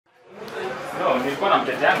No, nilikuwa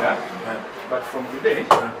namteteanga. But from today,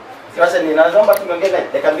 sasa ninaomba tuongeze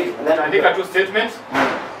dakika mbili. Andika tu statement.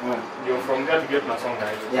 Ndio from there to get tunasonga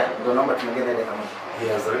hivi. Yeah, ndio naomba tuongeze dakika moja.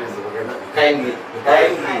 Yes, there is Kindly,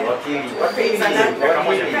 wakili.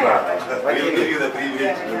 We'll give you the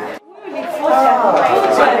privilege.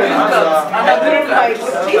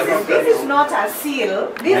 This is not a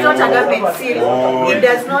seal. This is not a government seal. It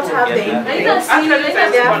does not have the imprint. It's a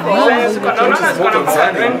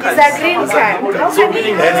green card.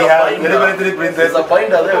 There's a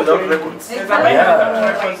binder there without records.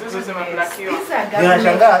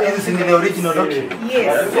 Ninashangaa hizi ni the original document.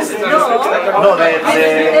 Yes. No,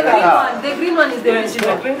 the green one is the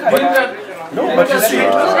original. No, but you see,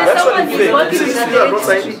 that's what it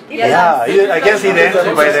is. yeah, I can see the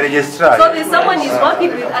entry by the registrar. So there's someone is working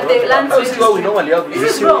with at the land registry.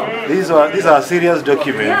 This is wrong. These are serious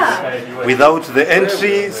documents. Yeah. Without the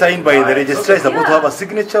entry signed by the registrar, it's supposed to have a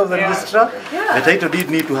signature of the registrar. The title deed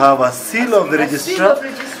need to have a seal of the registrar,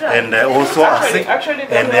 and also a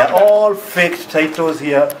and they are all faked titles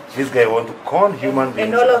here. This guy want to con human beings.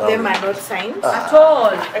 And all of them are not signed At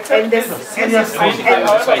all. And this Serious.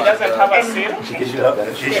 Also, it doesn't have a seal.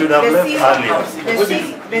 She should have left earlier.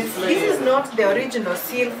 This is not the original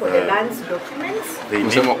seal for the land's documents.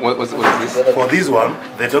 What is this? For this one,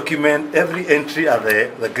 the document, every entry at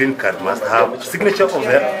the green card must have signature of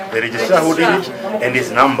the registrar who did it and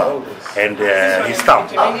his number and his stamp.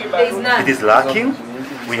 There is none. It is lacking.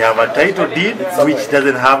 We have a title deed which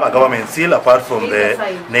doesn't have a government seal apart from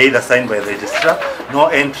neither signed by the registrar. No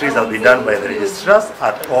entries have been done by the registrars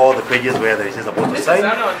at all the pages where the registrar is supposed to sign,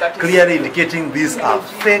 clearly indicating these are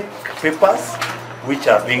fake papers which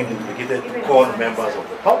are being duplicated to con members of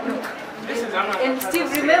the public. And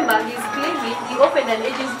Steve, remember, he's claiming he opened an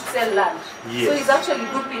agency to sell land. Yes. So he's actually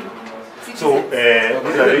duping. So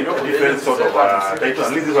these are different sort of titles.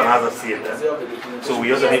 At least this one has a seal. So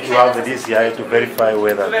we also need to have the DCI to verify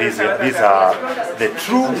whether these are the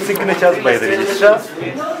true signatures by the registrar.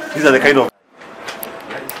 These are the kind of.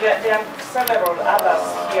 There are several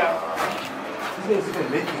others here.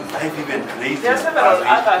 I've even crazy. There are several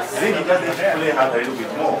others. I think he can play hard a little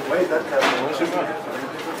bit more. Why is that?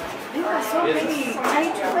 There are so many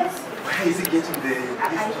titles. Where is he getting the? I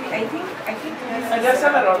think And there are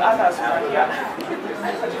several others here.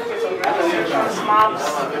 Maps.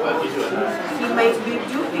 he might be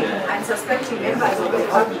duping unsuspecting members of the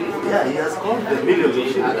public. Yeah, he has called the millions of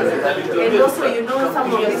shillings. And also, you know,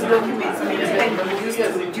 some of these documents may be used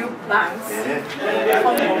to dupe banks.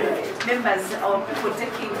 Members or people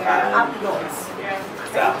taking up loans.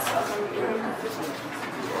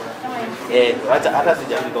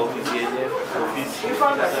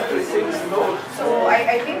 So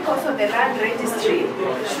I think also the land registry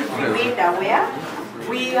should be made aware.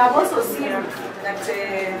 We have also seen that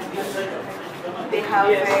they have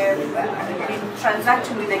been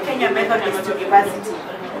transacting with the Kenya Methodist University.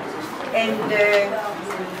 And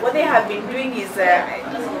what they have been doing is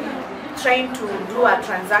trying to do a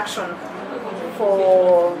transaction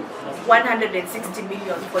for 160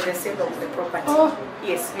 million for the sale of the property. Oh.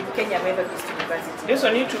 Yes, with Kenya Methodist University. This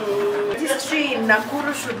one need to... History in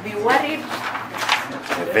Nakuru should be worried.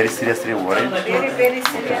 Very seriously worried. Very, very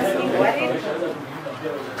seriously worried.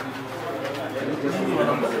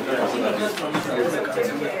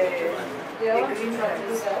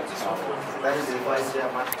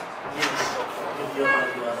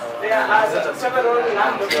 There are several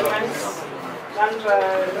land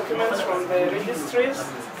documents from the registries.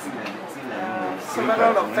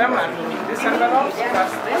 Several of them are in this envelope.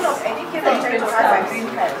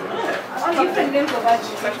 Different names of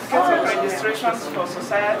Certificates of registrations for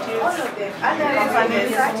societies.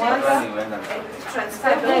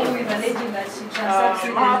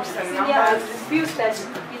 Maps and numbers. Disputes that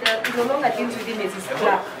he no longer deals with him as his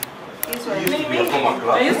clerk. He used to be a former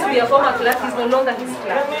clerk. He used to be a former clerk, he's no longer his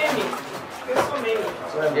There are clerk. many. There's so many.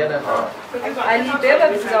 Alibeba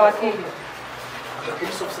vitu za wakili. This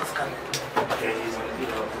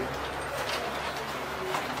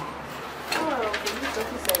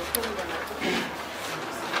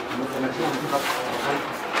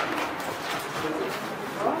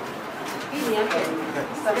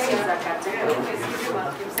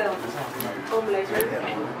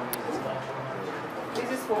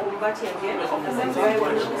is for Umbati again. That's why he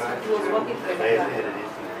was working for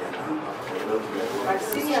the but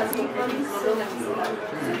senior people is no longer his clerk.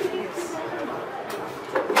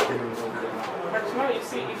 But now you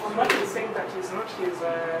see, if Umbati is saying that he's not his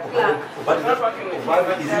Clerk. not working with him.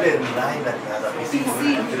 Is it a line that he has a missing?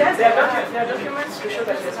 There are documents to show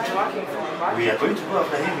that he's been working for Umbati. We are going to go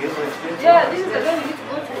after him. Yeah, this is the one we need to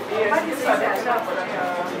go to. Yes, these are the examples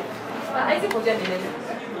that I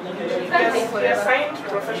They're signed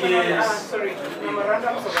professional, sorry,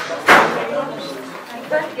 memorandums of understanding. I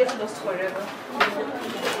can't get lost forever.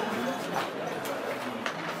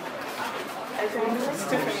 I think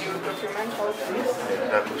Stephanie will document all this.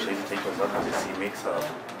 Nataka kushahidi title zako zisi mix up.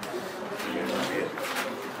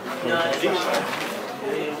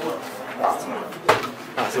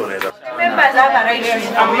 Si unaweza. Members have a right to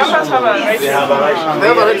information. Members have a right to They have a right to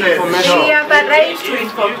They have a right to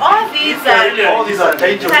inform. All these are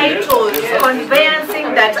titles conveyancing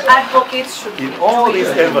that advocates should in all these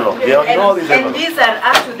envelopes. They are in all these and envelopes. these are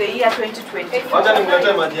up to the year 2020.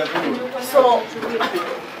 So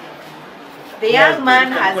the young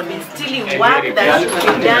man has been stealing work that should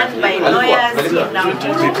be done by lawyers in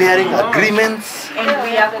Nakuru, Preparing agreements, and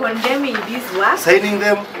we are condemning this work. signing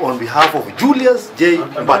them on behalf of Julius J.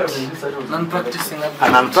 Mbati,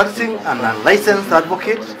 an unpracticing and unlicensed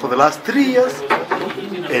advocate for the last 3 years,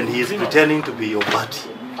 and he is pretending to be Mbati.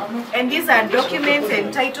 And these are documents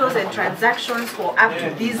and titles and transactions for up to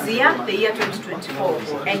this year, the year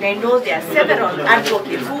 2024. And I know there are several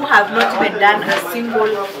advocates who have not even done a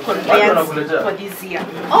single conveyance for this year.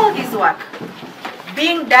 All this work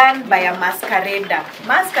being done by a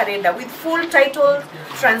masquerader with full titles,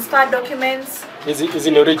 transfer documents. Is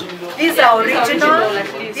in origin? These are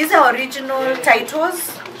original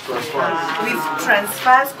titles with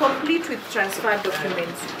transfers, complete with transfer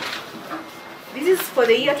documents. This is for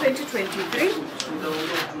the year 2023,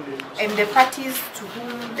 and the parties to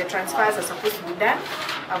whom the transfers are supposed to be done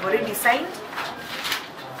have already signed.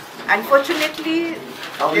 Unfortunately,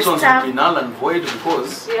 Now this the one's stamp been null and void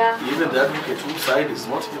because Yeah. even the advocate whose side is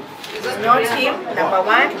not him. is not him, number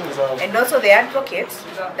one, and also the advocate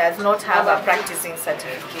does not have a practicing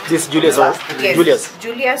certificate. This Julius, Yes,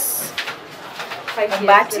 Julius 5 years.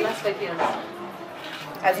 Mbati. The last 5 years.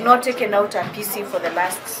 has not taken out a PC for the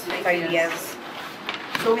last 5 years.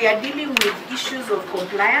 So we are dealing with issues of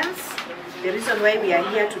compliance. The reason why we are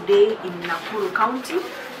here today in Nakuru County,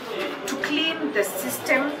 to clean the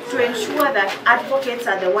system, to ensure that advocates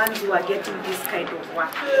are the ones who are getting this kind of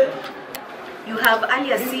work. You have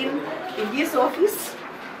earlier seen in this office,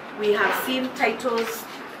 we have seen titles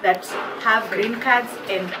that have green cards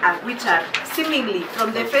and which are seemingly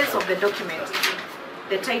from the face of the document.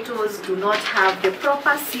 The titles do not have the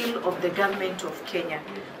proper seal of the government of Kenya.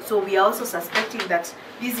 So we are also suspecting that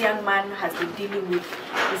this young man has been dealing with,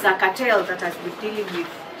 is a cartel that has been dealing with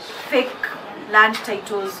fake land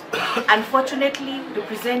titles, unfortunately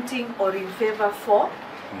representing or in favor for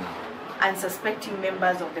unsuspecting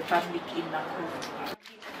members of the public in Nakuru.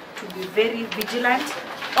 To be very vigilant,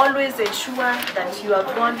 always ensure that you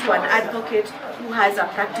have gone to an advocate who has a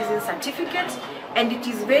practicing certificate, and it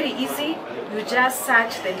is very easy. You just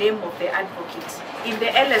search the name of the advocate in the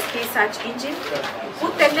LSK search engine,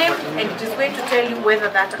 put the name, and it is going to tell you whether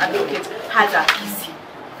that advocate has a PC.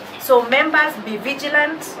 So members, be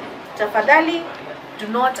vigilant. Tafadhali, do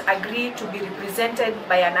not agree to be represented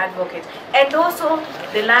by an advocate. And also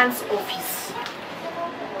the lands office.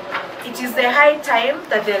 It is the high time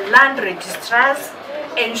that the land registrars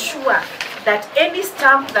ensure that any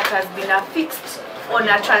stamp that has been affixed on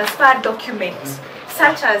a transfer document,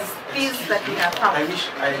 such as these that we have found. I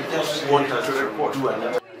just want us to report to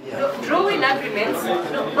another. Drawing agreements. No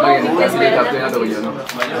Oye, replacement.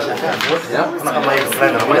 Kuna kama hiyo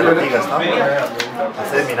client anakuja anapiga stamp,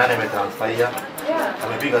 asemi nani ametransfer,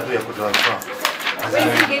 amepiga tu ya kutransfer. Where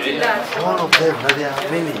is he getting that? All of them, na there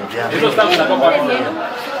are many,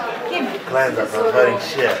 clients are transferring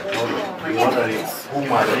shares. You wondering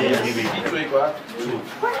whom are they giving to?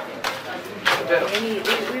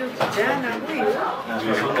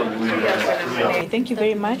 Thank you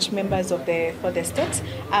very much, members of for the state.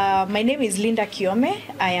 My name is Linda Kiome.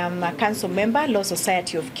 I am a council member, Law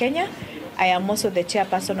Society of Kenya. I am also the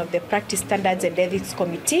chairperson of the Practice Standards and Ethics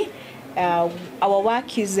Committee. Our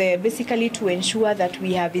work is basically to ensure that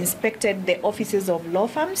we have inspected the offices of law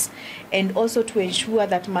firms and also to ensure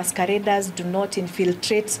that masqueraders do not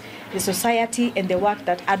infiltrate the society and the work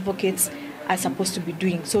that advocates are supposed to be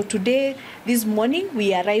doing. So today, this morning,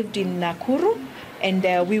 we arrived in Nakuru and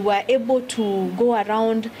we were able to go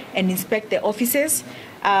around and inspect the offices.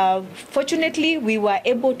 Fortunately, we were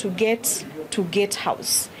able to get to Gate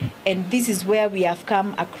House, and this is where we have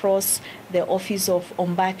come across the office of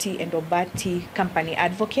Mbati and Mbati Company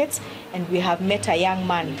Advocates, and we have met a young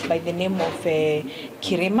man by the name of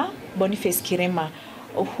Kirema, Boniface Kirema,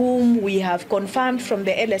 whom we have confirmed from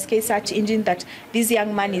the LSK search engine that this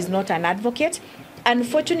young man is not an advocate.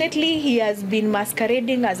 Unfortunately, he has been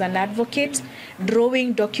masquerading as an advocate,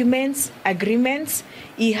 drawing documents, agreements.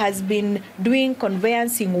 He has been doing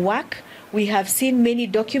conveyancing work We have seen many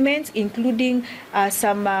documents, including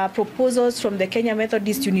some proposals from the Kenya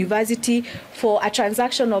Methodist University for a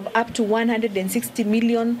transaction of up to 160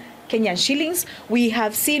 million Kenyan shillings. We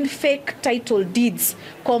have seen fake title deeds,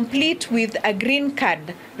 complete with a green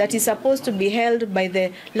card that is supposed to be held by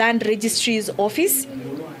the Land Registry's office.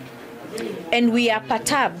 And we are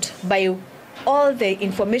perturbed by all the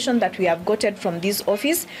information that we have gotten from this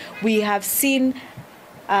office. We have seen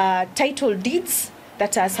title deeds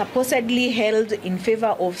that are supposedly held in favor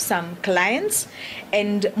of some clients,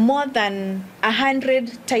 and more than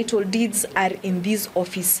 100 title deeds are in this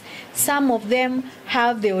office. Some of them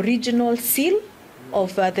have the original seal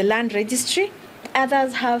of the Land Registry.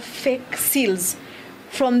 Others have fake seals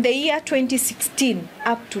from the year 2016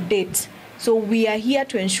 up to date. So we are here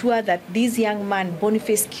to ensure that this young man,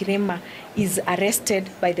 Boniface Kirema, is arrested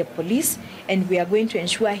by the police, and we are going to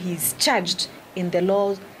ensure he is charged in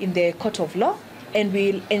the court of law, and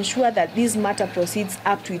we'll ensure that this matter proceeds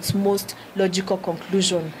up to its most logical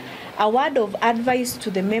conclusion. A word of advice to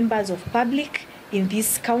the members of public in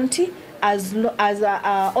this county, as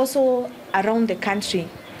also around the country.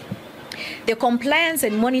 The Compliance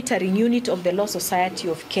and Monitoring Unit of the Law Society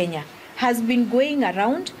of Kenya has been going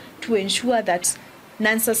around to ensure that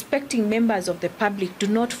non-suspecting members of the public do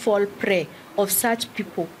not fall prey of such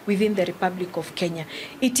people within the Republic of Kenya.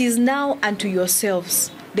 It is now unto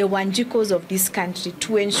yourselves, the Wanjikos of this country,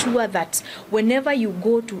 to ensure that whenever you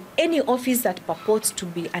go to any office that purports to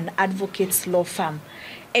be an advocate's law firm,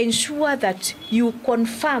 ensure that you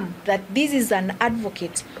confirm that this is an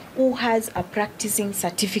advocate who has a practicing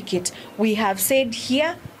certificate. We have said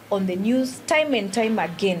here on the news time and time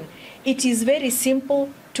again, it is very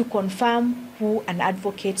simple to confirm who an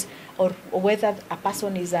advocate or whether a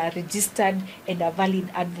person is a registered and a valid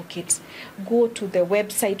advocate. Go to the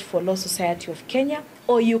website for Law Society of Kenya,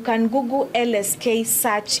 or you can Google LSK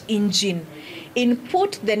search engine.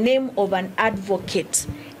 Input the name of an advocate,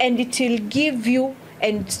 and it will give you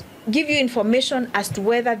information as to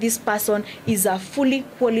whether this person is a fully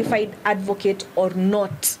qualified advocate or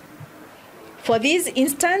not. For this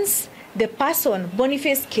instance, the person,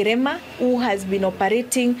 Boniface Kirema, who has been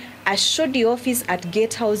operating a shoddy office at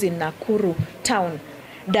Gate House in Nakuru town,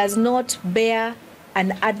 does not bear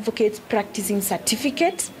an advocate's practicing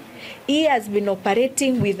certificate. He has been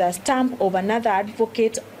operating with a stamp of another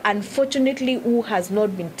advocate, unfortunately, who has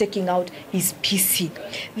not been taking out his PC.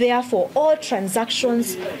 Therefore, all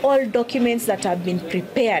transactions, all documents that have been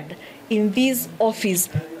prepared in this office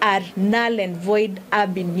are null and void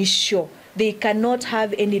ab initio. They cannot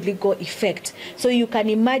have any legal effect. So you can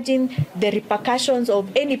imagine the repercussions of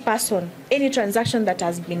any person, any transaction that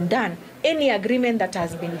has been done, any agreement that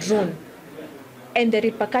has been drawn, and the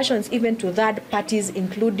repercussions even to third parties,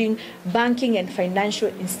 including banking and financial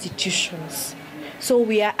institutions. So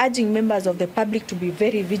we are urging members of the public to be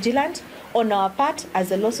very vigilant on our part as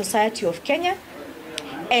the Law Society of Kenya,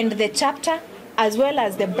 and the chapter, as well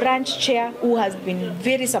as the branch chair, who has been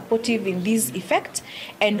very supportive in this effect,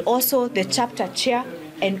 and also the chapter chair,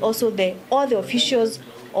 and also all the officials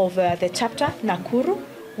of the chapter, Nakuru.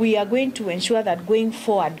 We are going to ensure that going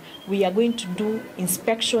forward, we are going to do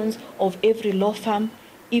inspections of every law firm,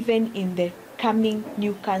 even in the coming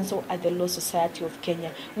new council at the Law Society of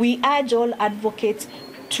Kenya. We urge all advocates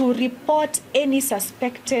to report any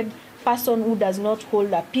suspected person who does not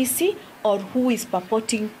hold a PC or who is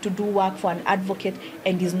purporting to do work for an advocate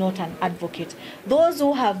and is not an advocate. Those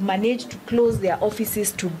who have managed to close their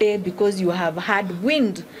offices today because you have had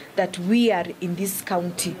wind that we are in this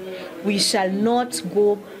county, we shall not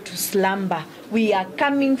go to slumber. We are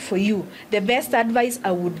coming for you. The best advice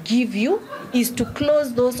I would give you is to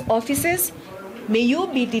close those offices. May you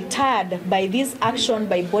be deterred by this action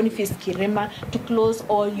by Boniface Kirema to close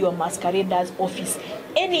all your masqueraders' office.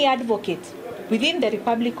 Any advocate within the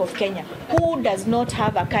Republic of Kenya who does not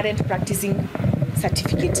have a current practicing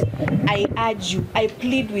certificate, I urge you, I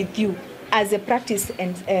plead with you as a practice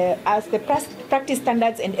and as the Practice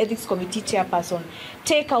Standards and Ethics Committee chairperson,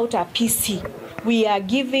 take out a PC. We are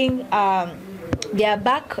giving their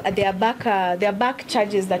back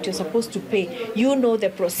charges that you're supposed to pay. You know the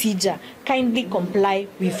procedure. Kindly comply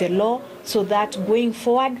with the law so that going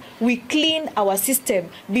forward we clean our system.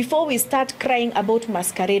 Before we start crying about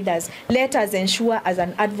masqueraders, let us ensure as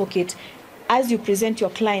an advocate, as you present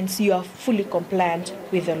your clients, you are fully compliant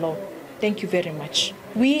with the law. Thank you very much.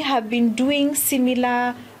 We have been doing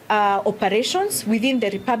similar operations within the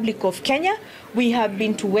Republic of Kenya. We have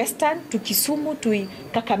been to Western, to Kisumu, to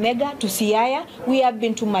Kakamega, to Siaya. We have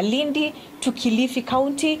been to Malindi, to Kilifi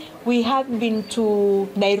County. We have been to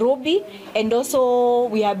Nairobi, and also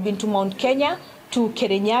we have been to Mount Kenya to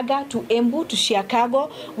Kirinyaga, to Embu, to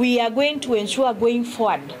Chicago. We are going to ensure going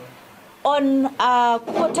forward on a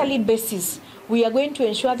quarterly basis, we are going to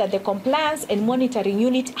ensure that the compliance and monitoring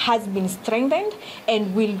unit has been strengthened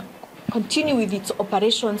and will continue with its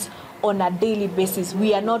operations on a daily basis.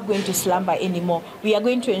 We are not going to slumber anymore. We are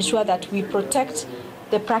going to ensure that we protect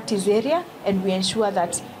the practice area and we ensure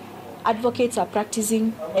that advocates are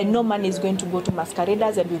practicing and no money is going to go to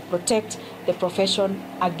masqueraders, and we protect the profession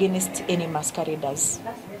against any masqueraders.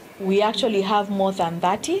 We actually have more than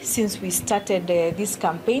 30 since we started these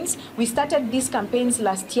campaigns. We started these campaigns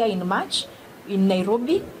last year in March in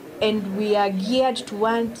Nairobi, and we are geared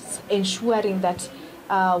towards ensuring that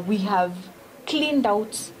we have cleaned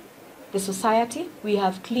out the society, we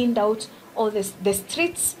have cleaned out all the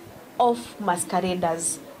streets of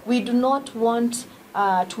masqueraders. We do not want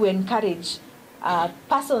to encourage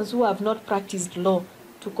persons who have not practiced law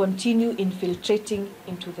to continue infiltrating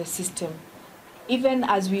into the system. Even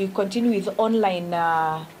as we continue with online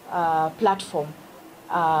platform,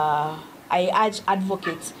 I urge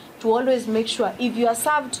advocates to always make sure if you are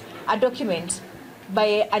served a document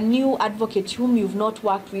by a new advocate whom you've not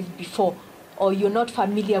worked with before or you're not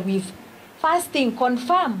familiar with, first thing,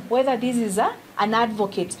 confirm whether this is an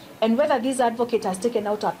advocate and whether this advocate has taken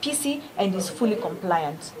out a PC and is fully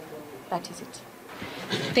compliant. That is it.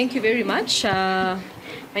 Thank you very much. My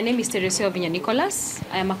name is Teresa Ovinya Nicholas.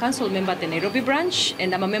 I am a council member at the Nairobi branch,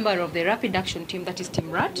 and I'm a member of the Rapid Action Team, that is Team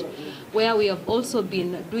RAT, where we have also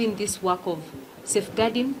been doing this work of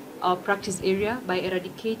safeguarding our practice area by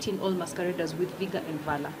eradicating all masqueraders with vigor and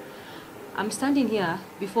valor. I'm standing here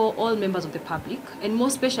before all members of the public, and more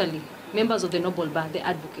especially members of the Noble Bar, the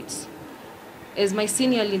advocates. As my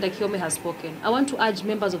senior Linda Kiome has spoken, I want to urge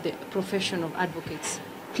members of the profession of advocates,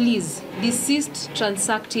 please desist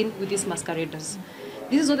transacting with these masqueraders.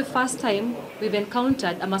 This is not the first time we've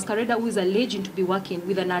encountered a masquerader who is alleging to be working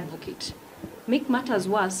with an advocate. Make matters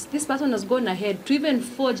worse, this person has gone ahead to even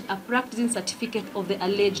forge a practicing certificate of the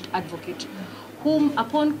alleged advocate, whom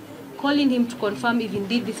upon calling him to confirm if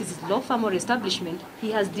indeed this is his law firm or establishment,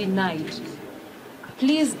 he has denied.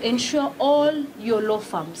 Please ensure all your law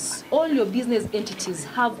firms, all your business entities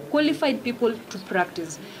have qualified people to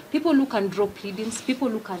practice. People who can draw pleadings, people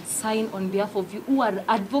who can sign on behalf of you, who are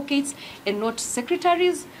advocates and not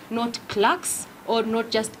secretaries, not clerks, or not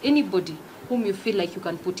just anybody whom you feel like you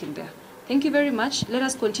can put in there. Thank you very much. Let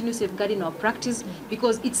us continue safeguarding our practice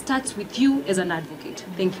because it starts with you as an advocate.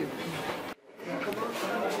 Thank you.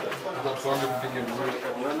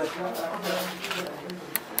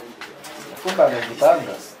 Kumba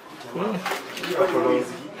amejipanga.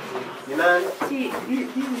 See,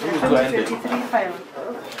 this is a 2023 file.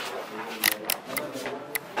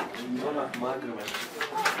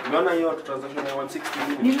 Unaona hiyo transaction ya 160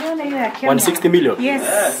 million? Niliona hiyo ya Kemo. 160 million?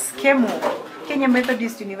 Yes, Kemo. Kenya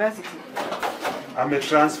Methodist University.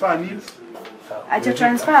 Transfer needs? At a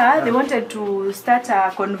transfer, they wanted to start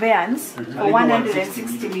a conveyance for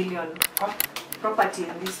 160 million property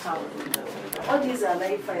in this town. All these are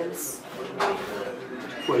live files.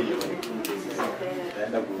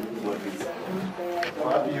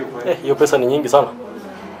 Hiyo pesa ni nyingi sana.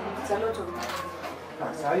 It's a lot of money.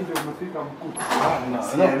 Sasa hivi umefika mkuu.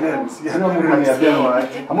 CNN,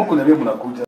 mnakuja.